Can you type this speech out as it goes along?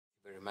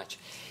very much.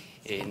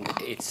 And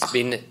it's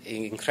been an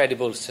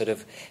incredible sort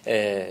of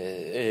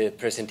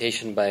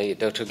presentation by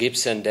Dr.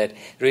 Gibson that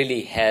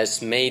really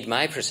has made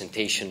my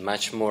presentation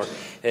much more,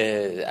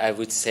 I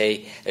would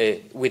say,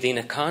 within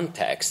a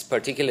context,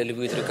 particularly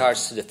with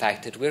regards to the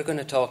fact that we're going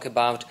to talk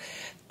about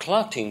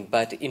clotting,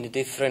 but in a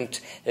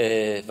different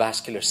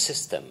vascular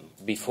system.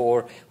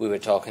 Before, we were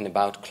talking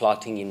about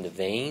clotting in the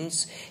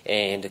veins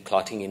and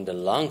clotting in the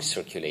lung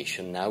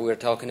circulation. Now we're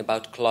talking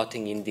about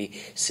clotting in the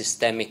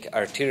systemic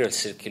arterial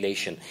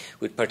circulation,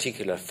 with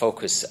particular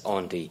focus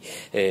on the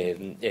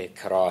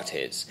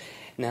carotids.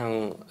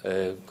 Now,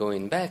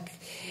 going back,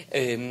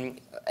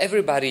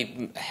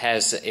 everybody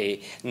has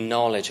a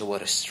knowledge of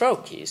what a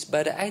stroke is,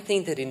 but I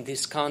think that in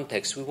this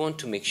context we want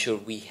to make sure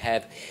we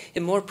have a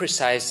more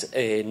precise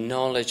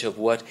knowledge of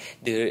what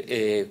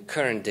the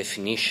current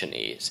definition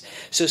is.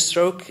 So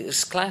stroke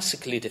is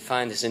classically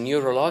defined as a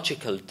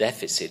neurological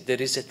deficit that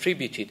is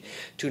attributed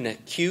to an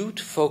acute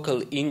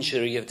focal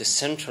injury of the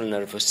central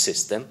nervous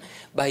system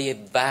by a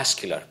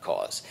vascular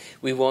cause.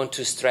 We want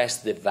to stress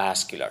the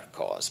vascular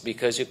cause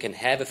because you can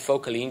have a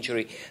focal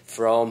injury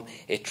from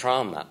a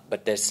trauma,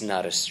 but that's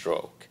not a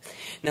stroke.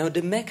 Now,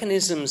 the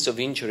mechanisms of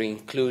injury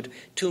include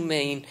two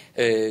main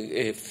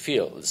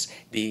fields,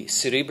 the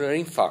cerebral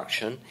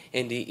infarction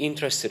and the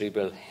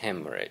intracerebral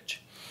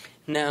hemorrhage.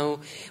 Now,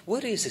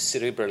 what is a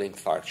cerebral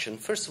infarction?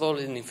 First of all,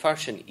 an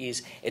infarction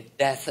is a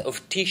death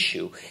of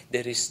tissue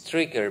that is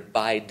triggered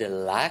by the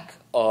lack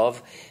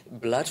of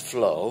blood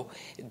flow,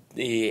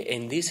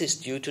 and this is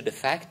due to the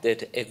fact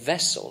that a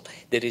vessel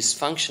that is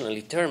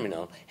functionally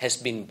terminal has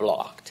been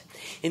blocked.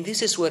 And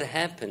this is what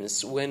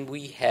happens when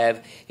we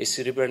have a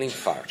cerebral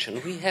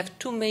infarction. We have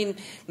two main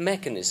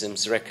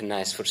mechanisms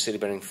recognized for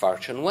cerebral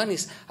infarction. One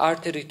is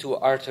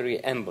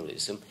artery-to-artery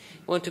embolism.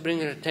 I want to bring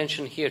your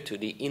attention here to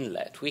the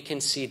inlet. We can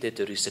see that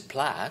there is a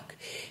plaque,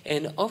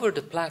 and over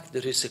the plaque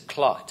there is a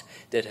clot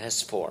that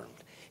has formed.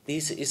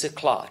 This is a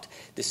clot,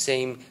 the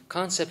same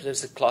concept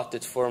as the clot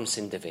that forms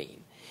in the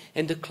vein.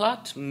 And the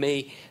clot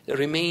may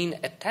remain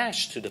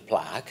attached to the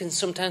plaque, and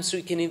sometimes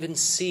we can even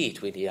see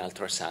it with the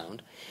ultrasound.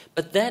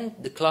 But then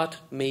the clot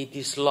may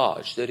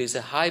dislodge. There is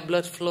a high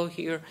blood flow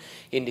here,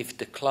 and if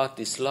the clot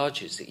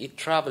dislodges, it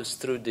travels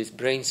through the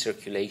brain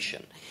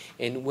circulation.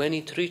 And when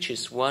it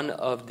reaches one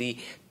of the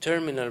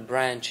terminal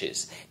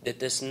branches that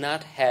does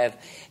not have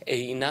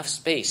enough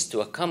space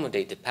to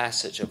accommodate the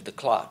passage of the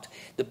clot,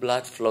 the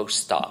blood flow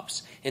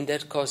stops, and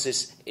that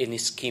causes an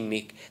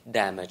ischemic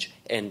damage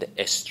and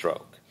a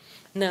stroke.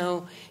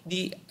 Now,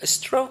 the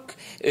stroke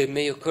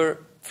may occur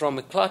from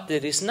a clot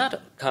that is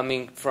not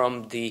coming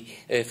from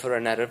for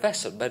another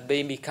vessel, but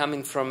may be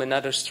coming from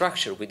another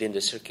structure within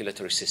the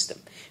circulatory system.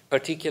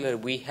 Particularly,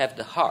 we have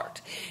the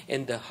heart,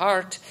 and the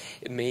heart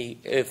may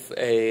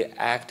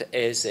act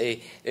as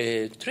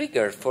a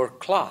trigger for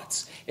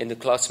clots, and the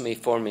clots may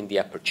form in the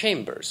upper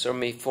chambers, or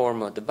may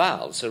form on the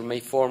valves, or may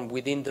form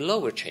within the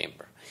lower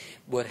chamber.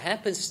 What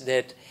happens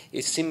that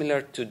is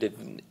similar to the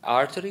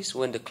arteries.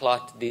 When the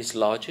clot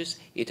dislodges,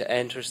 it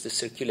enters the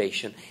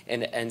circulation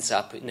and ends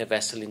up in a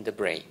vessel in the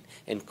brain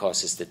and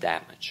causes the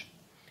damage.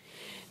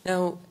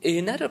 Now,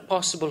 another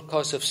possible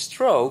cause of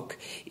stroke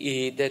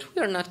that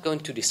we are not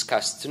going to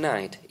discuss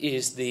tonight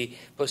is the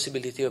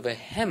possibility of a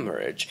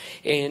hemorrhage.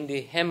 And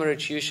the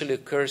hemorrhage usually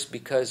occurs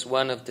because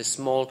one of the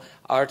small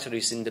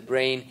arteries in the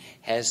brain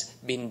has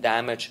been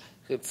damaged,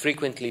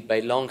 frequently by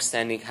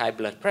long-standing high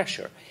blood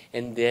pressure,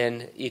 and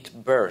then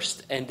it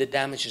bursts, and the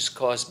damage is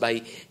caused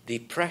by the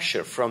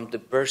pressure from the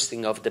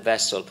bursting of the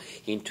vessel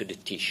into the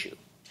tissue.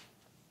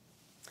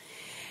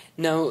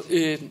 Now,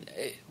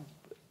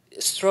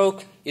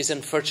 stroke is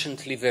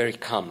unfortunately very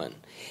common.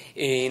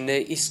 And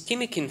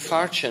ischemic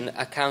infarction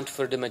account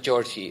for the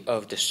majority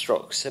of the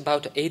strokes,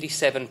 about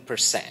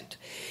 87%.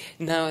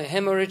 Now,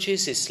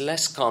 hemorrhages is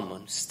less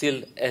common,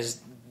 still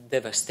as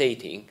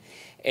devastating,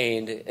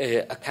 and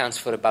accounts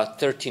for about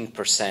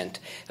 13%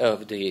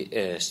 of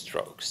the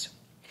strokes.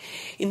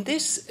 In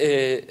this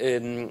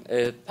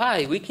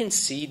pie, we can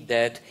see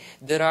that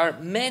there are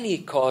many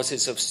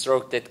causes of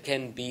stroke that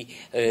can be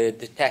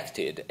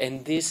detected,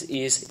 and this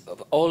is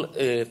all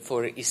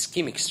for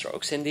ischemic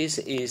strokes. And this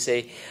is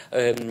a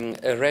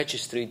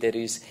registry that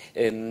is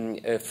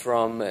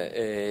from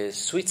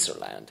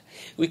Switzerland.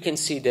 We can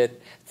see that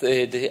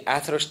the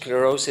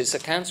atherosclerosis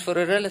accounts for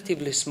a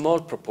relatively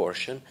small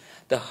proportion.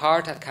 The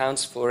heart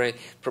accounts for a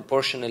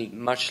proportionally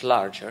much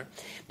larger.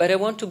 But I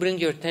want to bring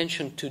your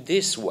attention to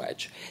this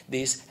wedge.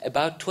 This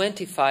about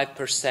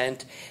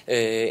 25%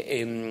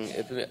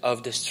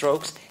 of the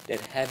strokes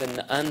that have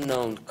an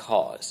unknown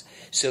cause.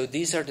 So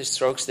these are the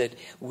strokes that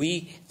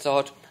we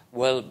thought,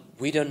 well,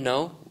 we don't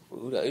know.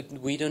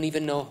 We don't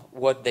even know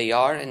what they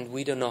are, and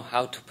we don't know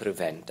how to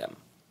prevent them.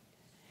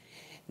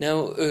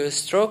 Now,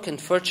 stroke,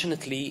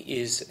 unfortunately,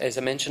 is, as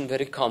I mentioned,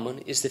 very common,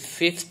 is the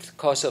 5th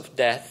cause of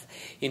death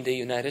in the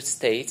United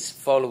States,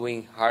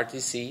 following heart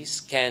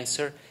disease,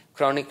 cancer,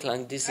 chronic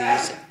lung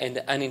disease,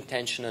 and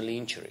unintentional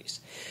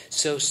injuries.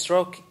 So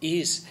stroke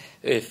is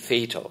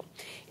fatal.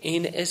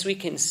 And as we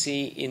can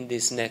see in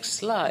this next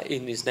slide,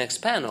 in this next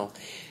panel,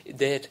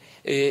 that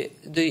the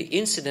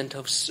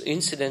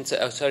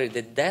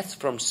deaths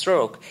from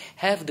stroke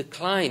have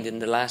declined in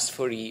the last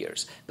 4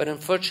 years, but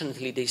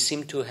unfortunately they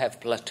seem to have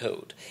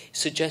plateaued,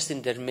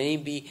 suggesting there may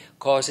be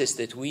causes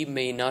that we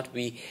may not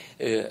be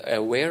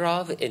aware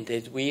of and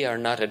that we are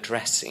not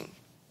addressing.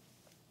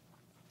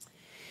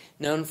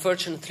 Now,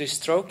 unfortunately,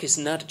 stroke is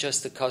not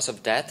just the cause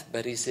of death,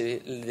 but is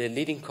the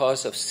leading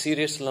cause of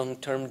serious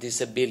long-term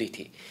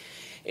disability.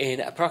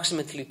 And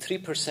approximately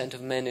 3%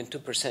 of men and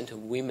 2% of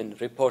women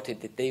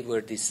reported that they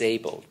were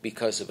disabled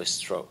because of a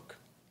stroke.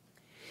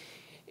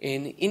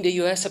 In the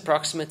U.S.,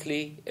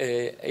 approximately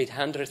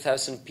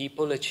 800,000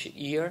 people each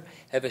year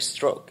have a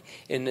stroke.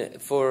 And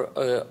for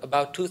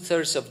about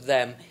 2/3 of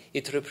them,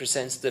 it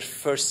represents their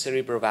first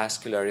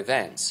cerebrovascular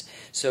events.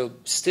 So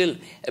still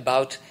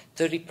about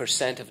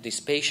 30% of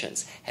these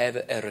patients have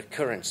a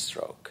recurrent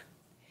stroke.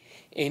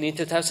 And in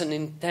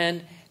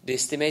 2010, the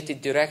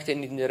estimated direct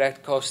and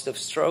indirect cost of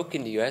stroke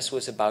in the U.S.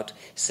 was about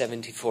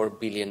 $74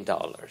 billion.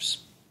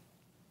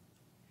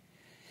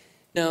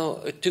 Now,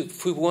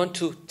 if we want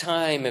to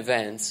time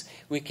events,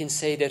 we can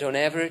say that on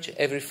average,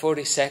 every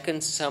 40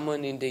 seconds,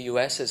 someone in the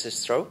U.S. has a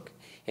stroke,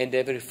 and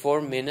every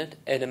 4 minutes,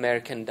 an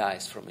American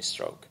dies from a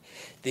stroke.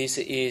 This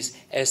is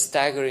as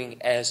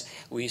staggering as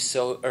we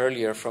saw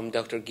earlier from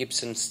Dr.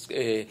 Gibson's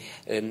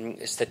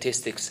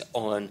statistics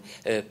on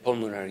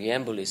pulmonary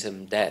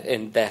embolism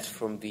and death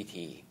from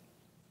VTE.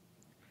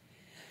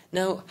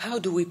 Now, how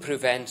do we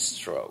prevent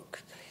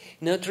stroke?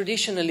 Now,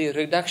 traditionally,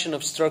 reduction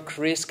of stroke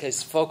risk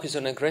has focused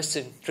on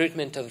aggressive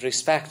treatment of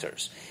risk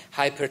factors: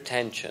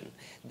 hypertension,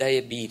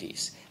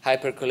 diabetes,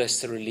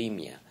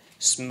 hypercholesterolemia,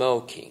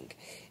 smoking,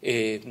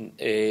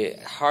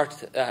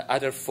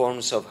 other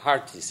forms of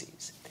heart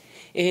disease.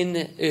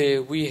 And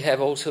we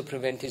have also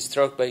prevented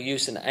stroke by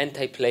using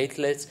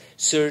antiplatelets,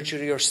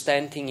 surgery or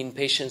stenting in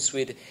patients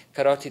with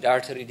carotid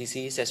artery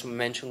disease, as we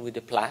mentioned with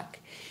the plaque,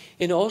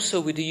 and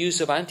also with the use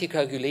of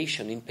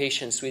anticoagulation in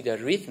patients with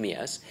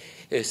arrhythmias,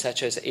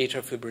 such as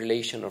atrial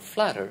fibrillation or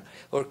flutter,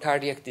 or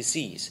cardiac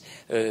disease,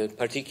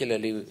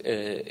 particularly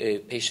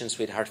patients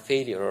with heart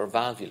failure or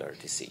valvular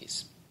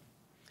disease.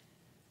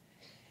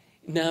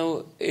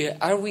 Now,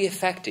 are we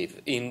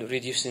effective in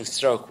reducing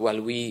stroke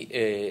while we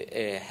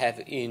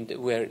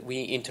where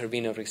we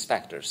intervene on risk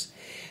factors?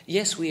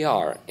 Yes, we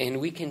are, and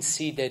we can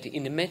see that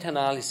in the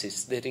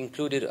meta-analysis that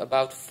included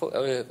about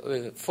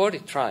 40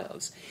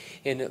 trials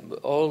in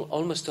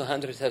almost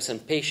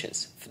 200,000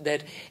 patients,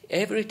 that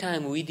every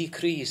time we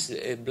decrease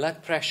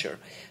blood pressure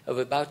of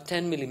about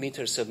 10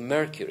 millimeters of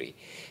mercury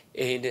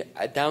and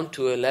down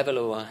to a level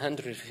of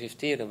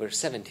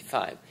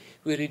 115/75,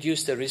 we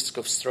reduce the risk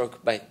of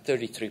stroke by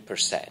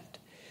 33%.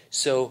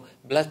 So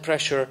blood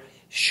pressure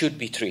should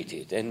be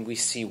treated, and we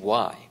see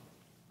why.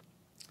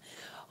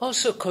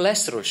 Also,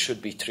 cholesterol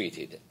should be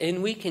treated,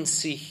 and we can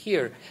see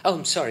here,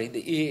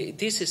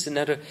 this is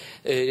another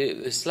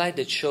slide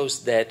that shows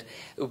that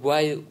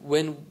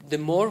the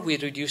more we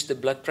reduce the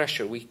blood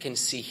pressure, we can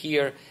see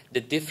here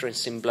the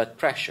difference in blood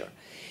pressure,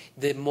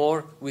 the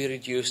more we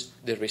reduce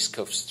the risk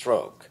of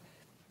stroke.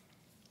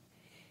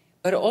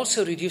 But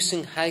also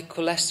reducing high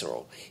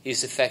cholesterol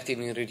is effective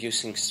in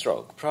reducing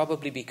stroke,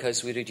 probably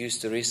because we reduce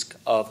the risk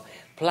of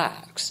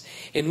plaques.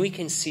 And we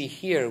can see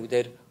here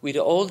that with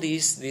all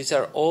these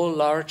are all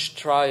large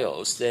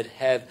trials that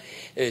have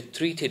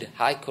treated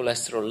high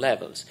cholesterol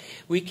levels.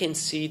 We can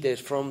see that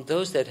from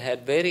those that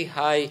had very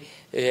high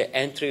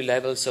entry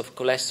levels of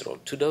cholesterol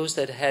to those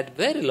that had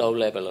very low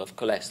level of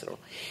cholesterol,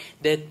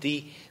 that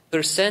the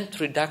percent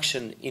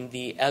reduction in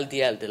the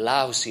LDL, the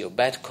lousy or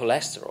bad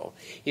cholesterol,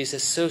 is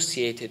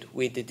associated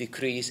with the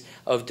decrease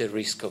of the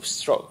risk of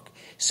stroke.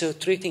 So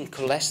treating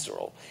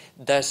cholesterol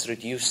does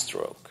reduce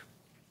stroke.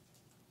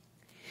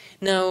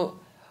 Now,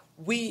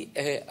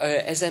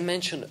 as I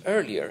mentioned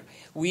earlier,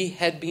 we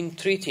had been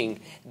treating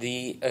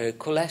the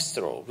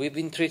cholesterol, we've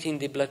been treating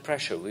the blood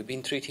pressure, we've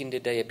been treating the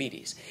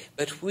diabetes,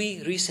 but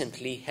we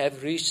recently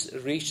have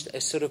reached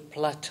a sort of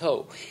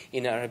plateau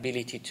in our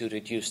ability to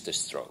reduce the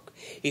stroke.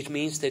 It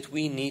means that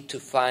we need to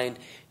find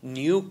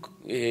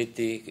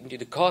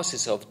the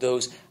causes of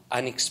those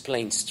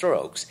unexplained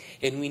strokes,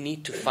 and we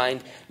need to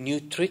find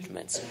new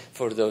treatments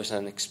for those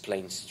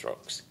unexplained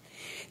strokes.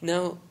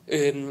 Now,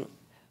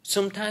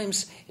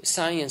 sometimes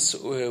science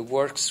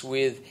works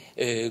with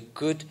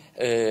good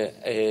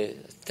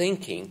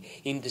thinking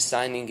in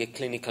designing a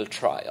clinical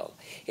trial.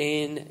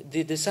 And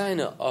the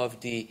design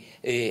of the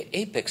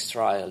APEX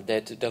trial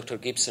that Dr.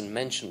 Gibson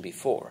mentioned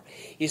before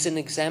is an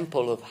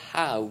example of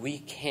how we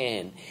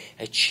can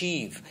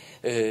achieve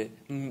a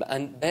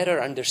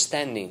better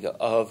understanding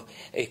of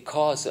a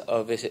cause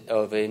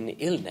of an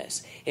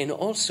illness, and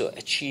also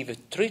achieve a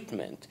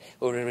treatment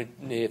or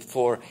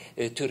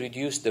to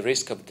reduce the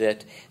risk of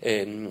that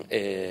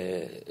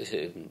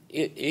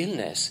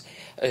illness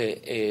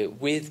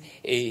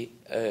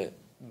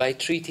by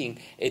treating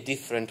a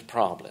different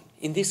problem.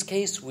 In this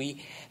case,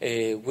 we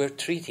were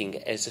treating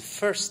as a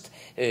first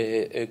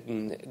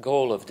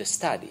goal of the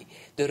study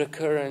the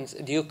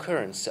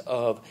occurrence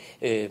of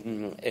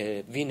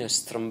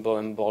venous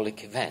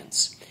thromboembolic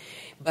events.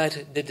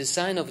 But the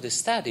design of the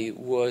study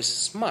was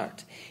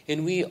smart,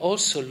 and we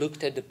also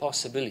looked at the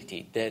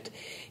possibility that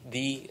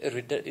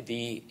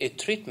the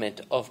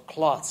treatment of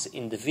clots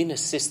in the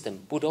venous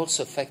system would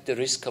also affect the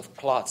risk of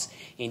clots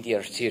in the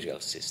arterial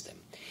system.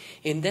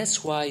 And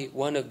that's why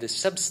one of the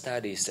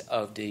sub-studies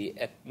of the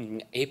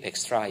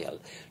APEX trial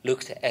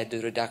looked at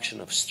the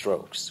reduction of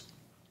strokes.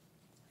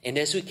 And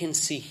as we can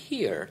see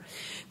here,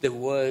 there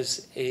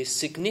was a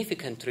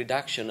significant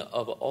reduction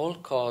of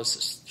all-cause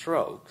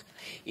stroke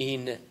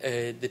in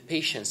the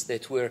patients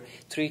that were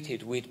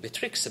treated with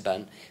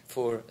betrixaban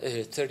for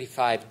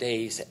 35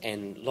 days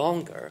and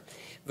longer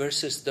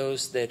versus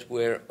those that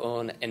were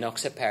on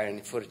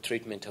enoxaparin for a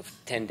treatment of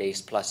 10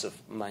 days plus or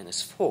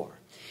minus 4.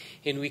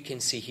 And we can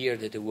see here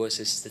that there was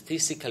a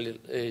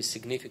statistically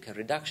significant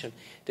reduction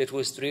that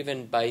was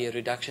driven by a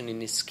reduction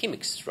in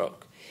ischemic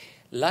stroke.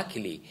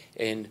 Luckily,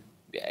 and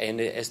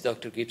as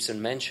Dr.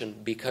 Gibson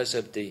mentioned, because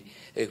of the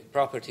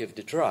property of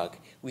the drug,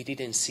 we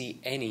didn't see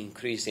any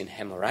increase in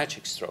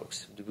hemorrhagic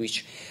strokes,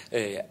 which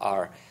is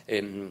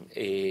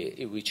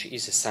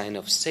a sign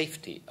of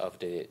safety of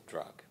the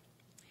drug.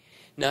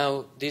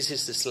 Now, this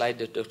is the slide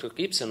that Dr.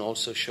 Gibson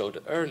also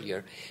showed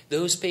earlier.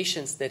 Those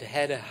patients that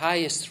had a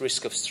highest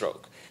risk of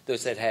stroke,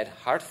 those that had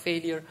heart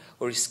failure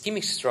or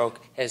ischemic stroke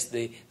as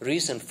the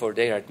reason for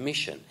their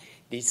admission,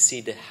 did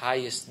see the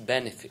highest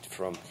benefit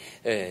from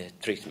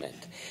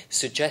treatment,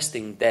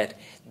 suggesting that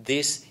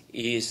this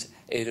is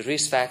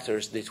risk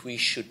factors that we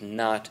should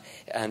not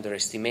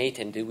underestimate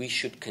and that we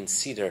should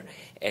consider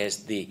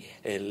as the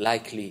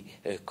likely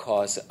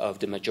cause of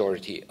the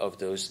majority of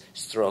those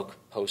stroke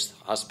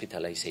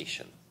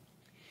post-hospitalization.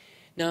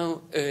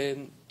 Now,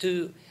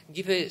 to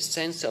give a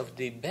sense of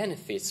the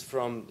benefits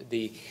from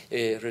the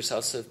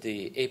results of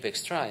the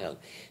APEX trial,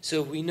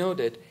 so we know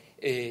that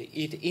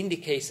it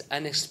indicates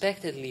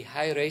unexpectedly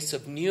high rates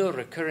of new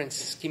recurrent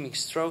ischemic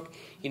stroke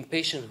in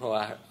patients who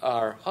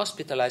are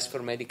hospitalized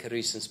for medical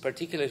reasons,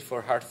 particularly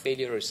for heart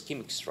failure or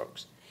ischemic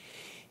strokes.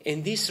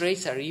 And these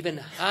rates are even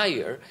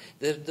higher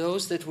than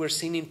those that were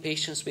seen in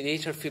patients with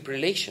atrial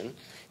fibrillation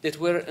that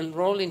were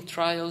enrolled in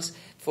trials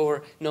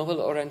for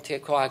novel oral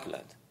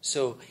anticoagulant.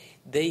 So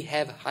they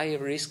have higher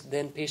risk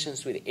than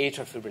patients with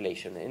atrial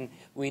fibrillation. And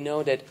we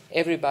know that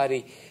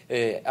everybody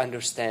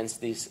understands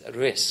this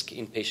risk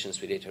in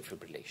patients with atrial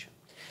fibrillation.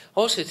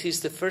 Also, it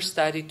is the first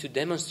study to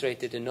demonstrate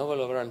that a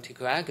novel oral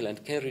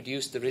anticoagulant can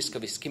reduce the risk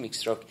of ischemic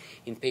stroke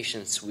in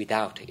patients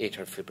without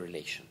atrial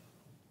fibrillation.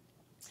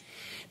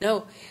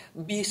 Now,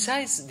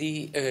 besides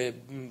the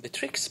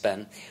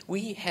betrixaban,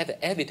 we have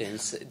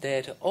evidence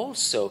that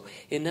also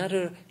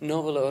another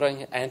novel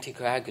oral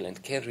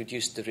anticoagulant can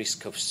reduce the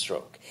risk of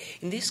stroke.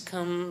 And these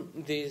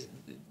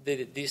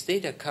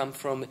data come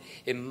from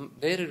a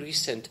very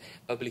recent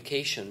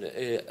publication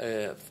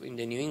in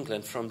the New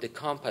England from the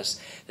COMPASS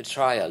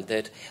trial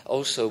that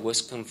also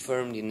was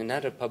confirmed in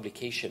another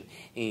publication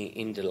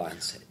in the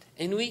Lancet.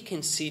 And we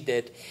can see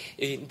that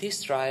in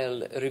this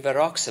trial,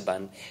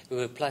 rivaroxaban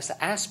plus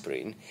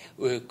aspirin,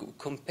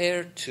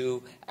 compared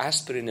to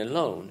aspirin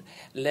alone,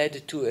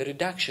 led to a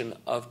reduction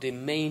of the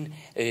main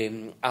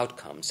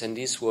outcomes. And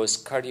this was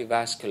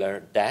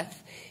cardiovascular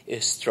death,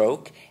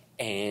 stroke,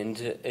 and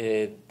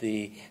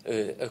the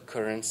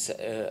occurrence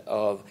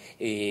of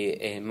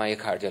a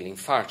myocardial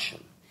infarction.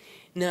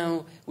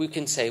 Now, we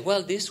can say,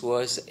 well, this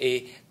was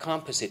a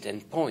composite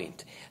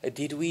endpoint.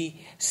 Did we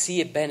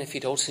see a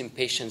benefit also in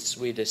patients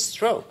with a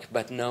stroke,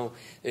 but no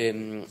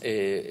other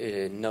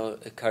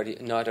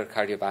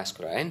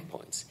cardiovascular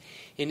endpoints?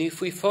 And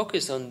if we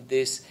focus on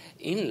this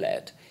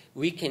inlet,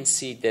 we can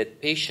see that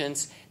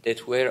patients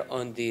that were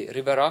on the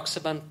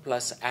rivaroxaban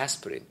plus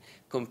aspirin,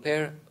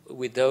 compared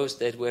with those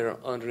that were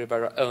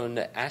on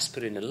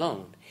aspirin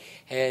alone,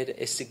 had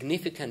a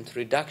significant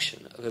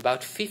reduction of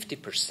about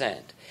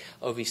 50%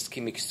 of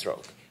ischemic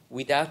stroke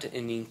without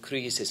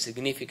a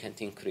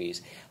significant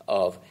increase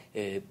of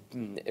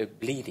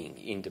bleeding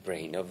in the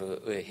brain, of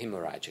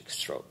hemorrhagic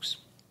strokes.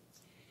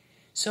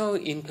 So,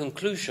 in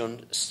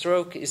conclusion,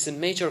 stroke is a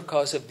major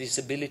cause of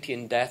disability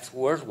and death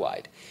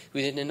worldwide,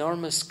 with an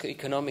enormous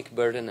economic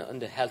burden on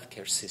the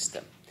healthcare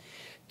system.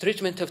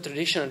 Treatment of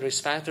traditional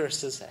risk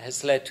factors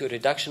has led to a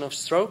reduction of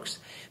strokes,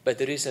 but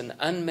there is an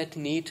unmet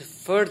need to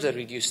further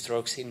reduce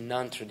strokes in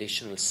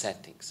non-traditional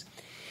settings.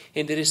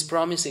 And there is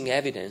promising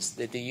evidence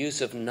that the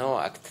use of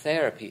NOAC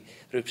therapy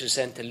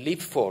represents a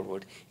leap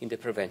forward in the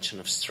prevention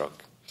of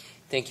stroke.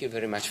 Thank you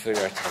very much for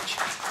your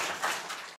attention.